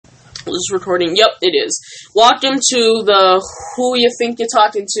Is this recording? Yep, it is. Welcome to the Who You Think You're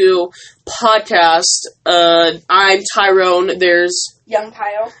Talking To podcast. I'm Tyrone. There's Young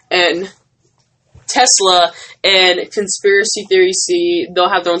Kyle. And Tesla and Conspiracy Theory C. They'll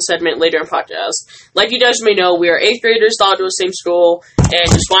have their own segment later in podcast. Like you guys may know, we are 8th graders, all to the same school,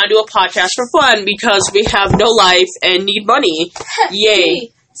 and just want to do a podcast for fun because we have no life and need money.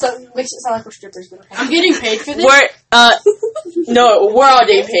 Yay. So it makes it sound like we're strippers. But okay. I'm getting paid for this? No, we're all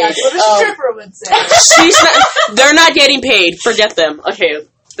getting paid. That's what a stripper would say. They're not getting paid. Forget them. Okay.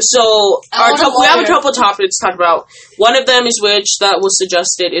 So, we have a couple topics to talk about. One of them is that was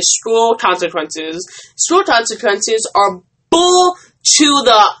suggested is school consequences. School consequences are bull to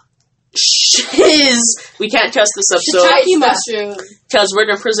the shiz. We can't test this episode. Shiitake mushroom. Because we're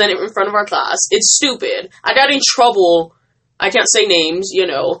going to present it in front of our class. It's stupid. I got in trouble. I can't say names, you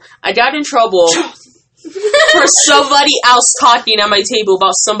know. I got in trouble for somebody else talking at my table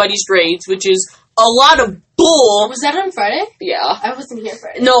about somebody's grades, which is a lot of bull. Was that on Friday? Yeah. I wasn't here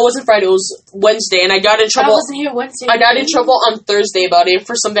Friday. No, it wasn't Friday. It was Wednesday, and I got in trouble. I wasn't here Wednesday. I got in trouble on Thursday about it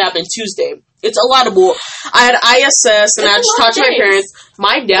for something that happened Tuesday. It's a lot of bull. I had ISS, and I just talked to my parents.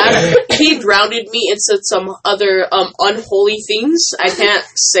 My dad, he grounded me and said some other unholy things. I can't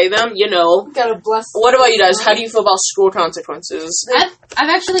say them, you know. Gotta bless. What about you guys? How do you feel about school consequences? I've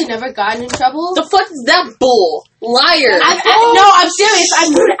actually never gotten in trouble. The fuck is that bull? Liar. No, I'm serious.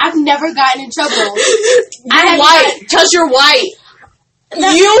 I've never gotten in trouble. You're white. Because you're white. No.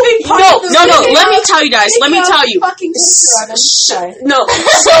 Let me tell you guys. Let me tell you. No.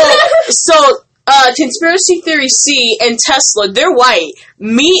 So, Conspiracy Theory C and Tesla, they're white.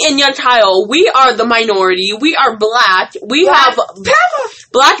 Me and Young Kyle, we are the minority. We are black. We have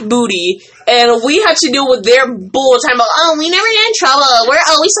black booty, and we have to deal with their bull time about, we never get in trouble. We're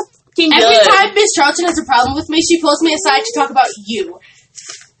always so fucking good. Every time Miss Charlton has a problem with me, she pulls me aside to talk about you.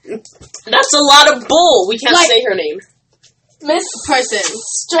 That's a lot of bull. We can't say her name. Miss Person.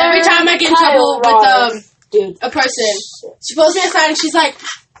 Every time I get in trouble with a person, she pulls me aside and she's like,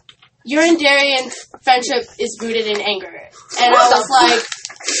 "Your and Darian's friendship is rooted in anger." And I was like,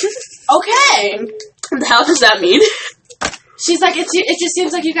 "Okay." How does that mean? She's like, it just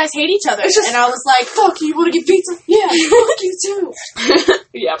seems like you guys hate each other. And I was like, "Fuck, you want to get pizza?" Yeah, fuck you too.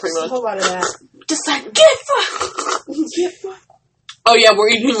 Yeah, pretty much. A whole lot of that. Just like, get fucked. Get fucked. Oh yeah, we're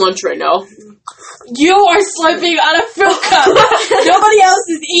eating lunch right now. You are slurping on a fruit cup. Nobody else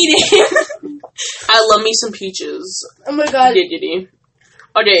is eating. I love me some peaches. Oh my god. Giggity.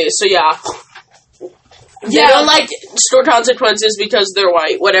 Okay, so yeah. They don't like store consequences because they're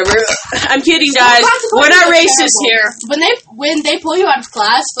white. Whatever. I'm kidding, guys. We're not racist here. When they pull you out of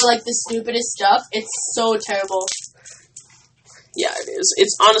class for like the stupidest stuff, it's so terrible. Yeah, it is.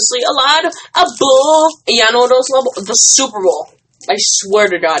 It's honestly a lot of bull. Yeah, I know those level. The Super Bowl. I swear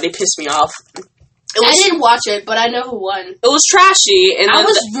to God, it pissed me off. I didn't watch it, but I know who won. It was trashy, and I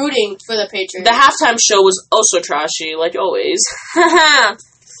was rooting for the Patriots. The halftime show was also trashy, like always. I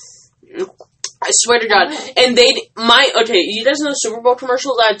swear to God. And you guys know the Super Bowl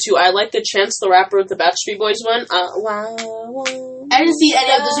commercials I had too. I like the Chance the Rapper with the Backstreet Boys one. I didn't see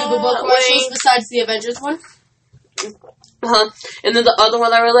any of the Super Bowl commercials besides the Avengers one. And then the other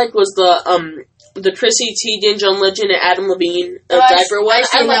one I really liked was the Chrissy Teigen, John Legend, and Adam Levine diaper one.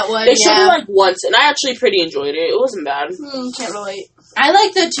 They showed it like once, and I actually pretty enjoyed it. It wasn't bad. Can't relate. I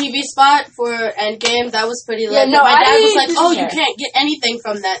like the TV spot for Endgame. That was pretty lit. Yeah, no, my dad was like, you can't get anything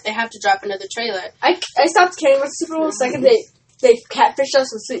from that. They have to drop another trailer. I stopped caring about the Super Bowl the second they catfished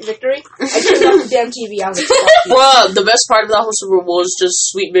us with Sweet Victory. I turned off the damn TV. I was like, well, the best part of that whole Super Bowl was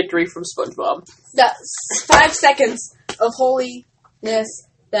just Sweet Victory from SpongeBob. That's 5 seconds of holiness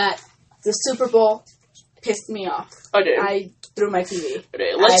that the Super Bowl pissed me off. Okay. I threw my TV.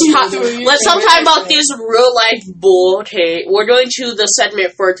 Okay, let's talk about this real life bull. Okay, we're going to the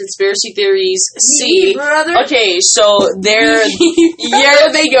segment for Conspiracy Theories C. Brother. Okay, so there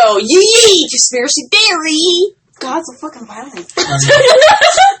they go. Yee! Conspiracy Theory! God, so fucking violent.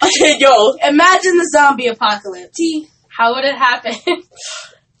 Okay, go. Imagine the zombie apocalypse. How would it happen?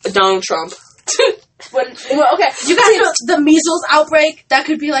 Donald Trump. Okay, you guys know the measles outbreak? That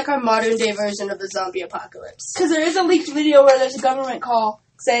could be like our modern day version of the zombie apocalypse. Because there is a leaked video where there's a government call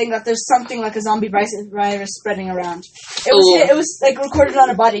saying that there's something like a zombie virus spreading around. It was like recorded on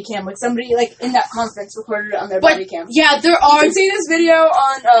a body cam, like somebody like in that conference recorded it on their body cam. Yeah, there are. You can see this video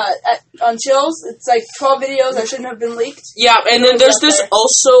on Chills. It's like 12 videos that shouldn't have been leaked. Yeah, and then there's this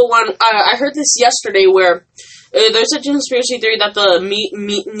also one. I heard this yesterday where. There's a conspiracy theory that the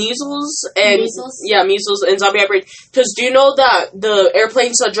measles and zombie outbreak. Because do you know that the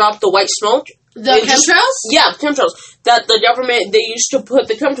airplanes that dropped the white smoke The chemtrails? Yeah, chemtrails. That the government, they used to put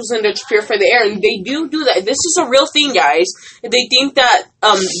the chemtrails in there to purify the air, and they do that. This is a real thing, guys. They think that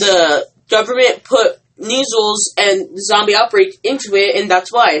the government put measles and zombie outbreak into it, and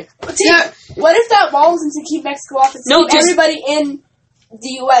that's why. What if that wall was to keep Mexico off and keep everybody in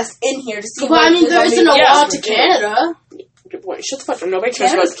the U.S. in here to see? Well, I mean, there isn't a wall to Canada. Good point. Shut the fuck up. Nobody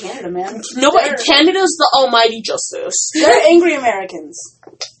cares about Canada, man. Canada's the almighty justice. They're angry Americans.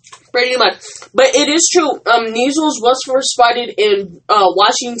 Pretty much. But it is true. Measles was first spotted in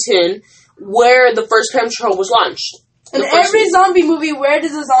Washington, where the first chemtrail was launched. In every zombie movie, where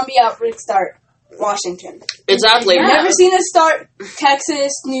does the zombie outbreak start? Washington. Exactly. I've never seen it start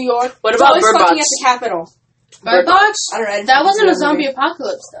Texas, New York. What about Bird Box? At the Capitol. Bird Box? I don't know. That wasn't a zombie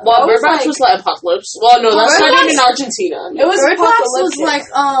apocalypse, though. Well, Bird Box was like apocalypse. Well, no, that's not in Argentina. It was Bird Box was like,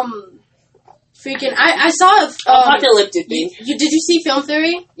 freaking, I saw a apocalyptic thing. Did you see Film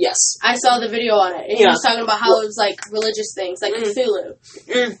Theory? Yes. I saw the video on it. And he was talking about how it was like religious things, like Cthulhu.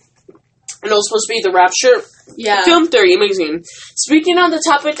 And it was supposed to be the rapture. Yeah. Film Theory, amazing. Speaking on the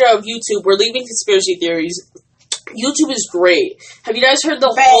topic of YouTube, we're leaving conspiracy theories. YouTube is great. Have you guys heard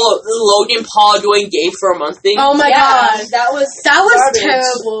the whole Logan Paul going gay for a month thing? Oh my god, that was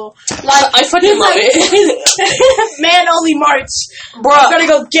terrible. Like I fucking love it. Man, only March. Bruh. I'm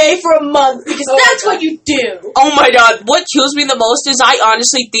gonna go gay for a month because that's what you do. Oh my god, what kills me the most is I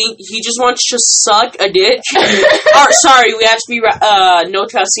honestly think he just wants to suck a dick. Sorry, we have to be no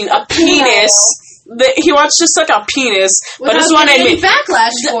cussing. A penis. He wants to suck a penis, but I just want to admit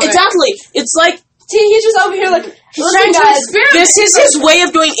backlash for it. Exactly. It's like he's just over here like, listen guys, this is his way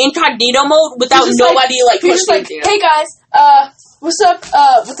of doing incognito mode without nobody he's just like, hey guys, what's up?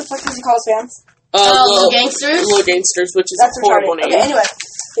 What the fuck does he call his fans? Little Gangsters. Little Gangsters, which is That's a horrible name. Okay, anyway,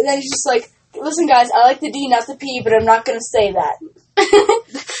 and then he's just like, listen guys, I like the D, not the P, but I'm not gonna say that.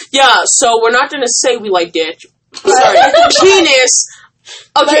 Yeah, so we're not gonna say we like dick. Sorry, penis.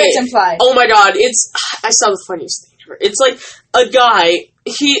 Okay. But it's implied. Oh my god, I saw the funniest thing ever. It's like a guy.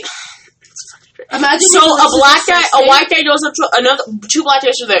 Imagine a white guy goes up to two black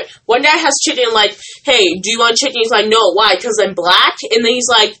guys are there. One guy has chicken, like, hey, do you want chicken? He's like, no, why? Because I'm black? And then he's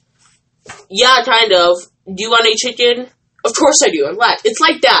like, yeah, kind of. Do you want a chicken? Of course I do, I'm black. It's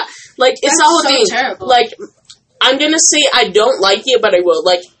like that. Like, it's the whole thing. Terrible. Like, I'm gonna say I don't like it, but I will.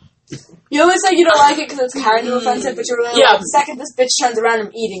 Like, you always say you don't like it because it's kind of offensive, but you're really like, the second this bitch turns around,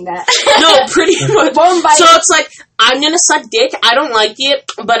 I'm eating that. No, pretty much. So it's like, I'm gonna suck dick, I don't like it,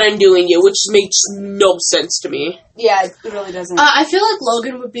 but I'm doing it, which makes no sense to me. Yeah, it really doesn't. I feel like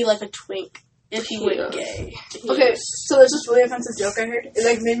Logan would be like a twink if he went gay. Okay, so there's this really offensive joke I heard. It,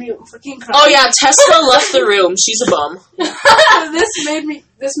 like, made me fucking cry. Oh yeah, Tesla left the room. She's a bum.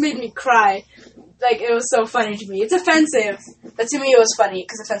 This made me cry. Like, it was so funny to me. It's offensive, but to me it was funny,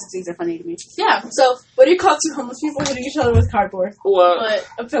 because offensive things are funny to me. Yeah. So, what do you call two homeless people hitting each other with cardboard? What?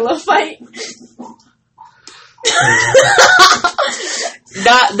 A pillow fight.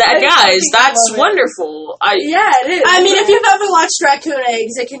 Guys, that's wonderful. Yeah, it is. I mean, if you've ever watched Raccoon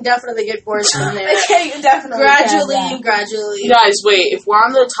Eggs, it can definitely get worse from there. Okay, definitely. Gradually. Guys, wait, if we're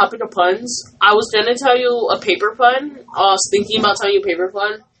on the topic of puns, I was gonna tell you a paper pun. I was thinking about telling you a paper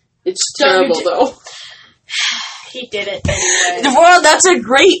pun. It's terrible, though. He did it anyway. Well, that's a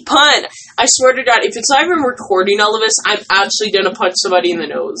great pun. I swear to God, if it's not even recording all of this, I'm actually gonna punch somebody in the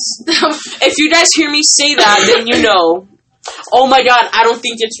nose. If you guys hear me say that, then you know. Oh my God, I don't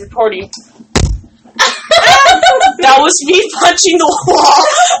think it's recording. That was me punching the wall.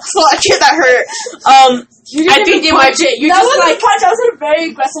 Fuck it, that hurt. I think it might. That wasn't a punch. That was a very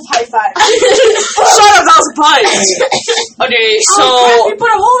aggressive high five. Shut up, that was a punch. Okay, so you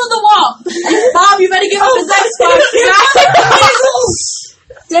put a hole in the wall. Bob, you better give up his Xbox.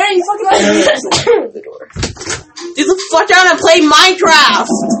 Darren, you fucking like the door. Get the fuck out and play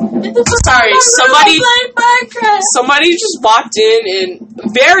Minecraft. Sorry, somebody just walked in and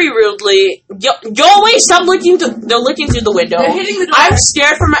very rudely. Go away! Stop looking. They're looking through the window. They're hitting the door. I'm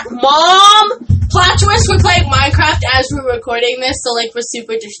scared for my mom. Plot twist: we're playing Minecraft as we're recording this, so like we're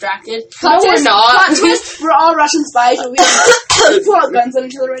super distracted. No, we're not. Plot twist: we're all Russian spies. And we pull out guns on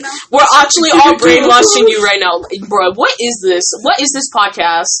each other right now. We're actually all brainwashing you right now, bro. What is this? What is this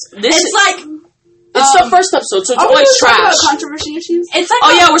podcast? It's like. It's the first episode, so it's always trash. Controversy issues. It's like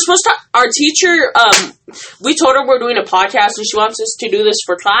we're supposed to. Our teacher, we told her we're doing a podcast, and she wants us to do this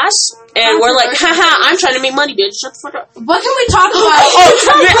for class, and we're like, haha, I'm trying to make money, bitch. Shut the fuck up. What can we talk about?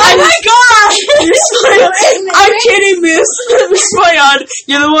 Oh my God! I'm kidding, Miss Mayan.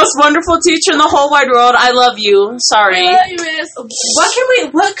 You're the most wonderful teacher in the whole wide world. I love you. Sorry. I love you, Miss.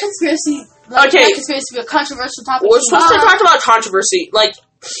 What conspiracy? Okay. Conspiracy, a controversial topic. We're supposed to talk about controversy, like.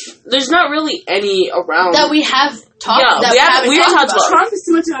 there's not really any around that we have talked. Yeah, we haven't talked about. Trump is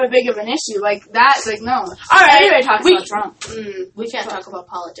too much of a big of an issue. Like that. Like no. All right. Everybody talks about Trump. We can't talk about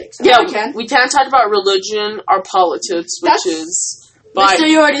politics. Yeah, we can't talk about religion or politics, which is. Mr.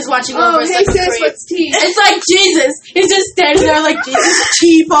 Yordy's watching over. Hey sis, what's tea? It's like Jesus. He's just standing there like Jesus.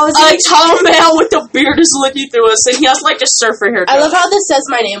 Tea politics. A tall man with the beard is looking through us, and he has like a surfer haircut. I love how this says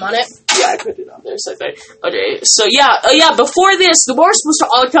my name on it. Yeah, I put it on there. So okay, so yeah. Before this, the boys were supposed to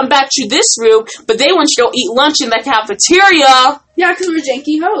all come back to this room, but they want you to go eat lunch in the cafeteria. Yeah, because we're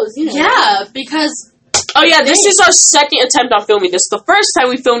janky hoes, you know. Yeah, because. Oh yeah, this is our second attempt on filming this. The first time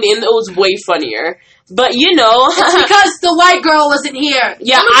we filmed it was way funnier. But you know, it's because the white girl wasn't here.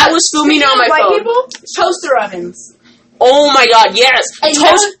 Yeah, I was filming it on my white phone. People, toaster ovens. Oh my god, yes.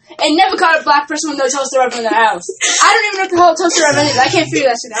 And never caught a black person with no toaster oven in their house. I don't even know what the hell a toaster oven is. I can't figure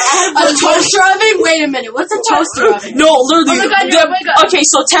that shit out. A toaster oven? Wait a minute. What's a toaster oven? No, literally. Oh my God, okay,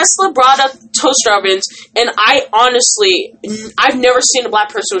 so Tesla brought up toaster ovens, and I've never seen a black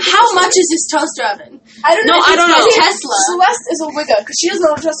person with a How much is this toaster oven? I don't know. No, I don't know. Tesla. Celeste is a wigga, because she doesn't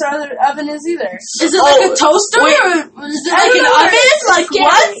know what a toaster oven is either. Is it like a toaster? Or is it like an oven? Like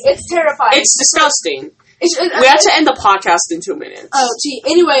what? It's terrifying. It's disgusting. We have to end the podcast in 2 minutes. Oh, gee.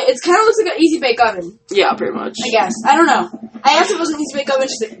 Anyway, it kind of looks like an easy bake oven. Yeah, pretty much. I guess. I don't know. I asked if it was an easy bake oven.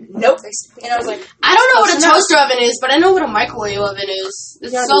 She's like, nope. And I was like, I don't know what a toaster oven is, but I know what a microwave oven is.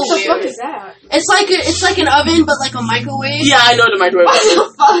 It's so weird. What the fuck is that? It's like an oven, but like a microwave. Yeah, I know the microwave. What the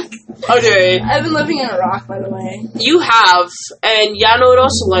fuck? Okay. I've been living in a rock, by the way. You have, and y'all know what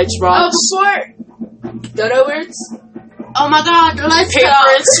else likes rocks? Before dodo words. Oh my god, let's Paper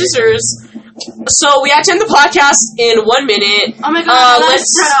and scissors. So we have to end the podcast in 1 minute. Oh my god, let's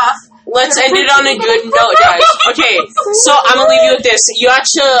turn off. Let's end it on a good note, guys. Okay, so I'm gonna leave you with this. You have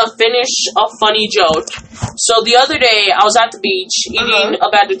to finish a funny joke. So the other day, I was at the beach eating a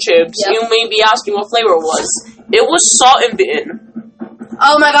bag of chips. Yep. You may be asking what flavor it was. It was salt and bin.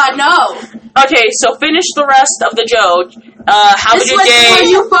 Oh my god, no. Okay, so finish the rest of the joke. Have a good day. For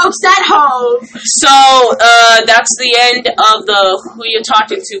you folks at home. So, that's the end of the Who You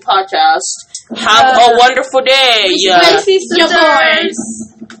Talking To podcast. Have a wonderful day. Your boys.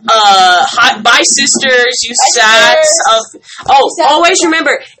 Bye sisters, you sads of... Always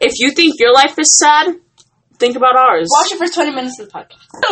remember, if you think your life is sad, think about ours. Watch the first 20 minutes of the podcast.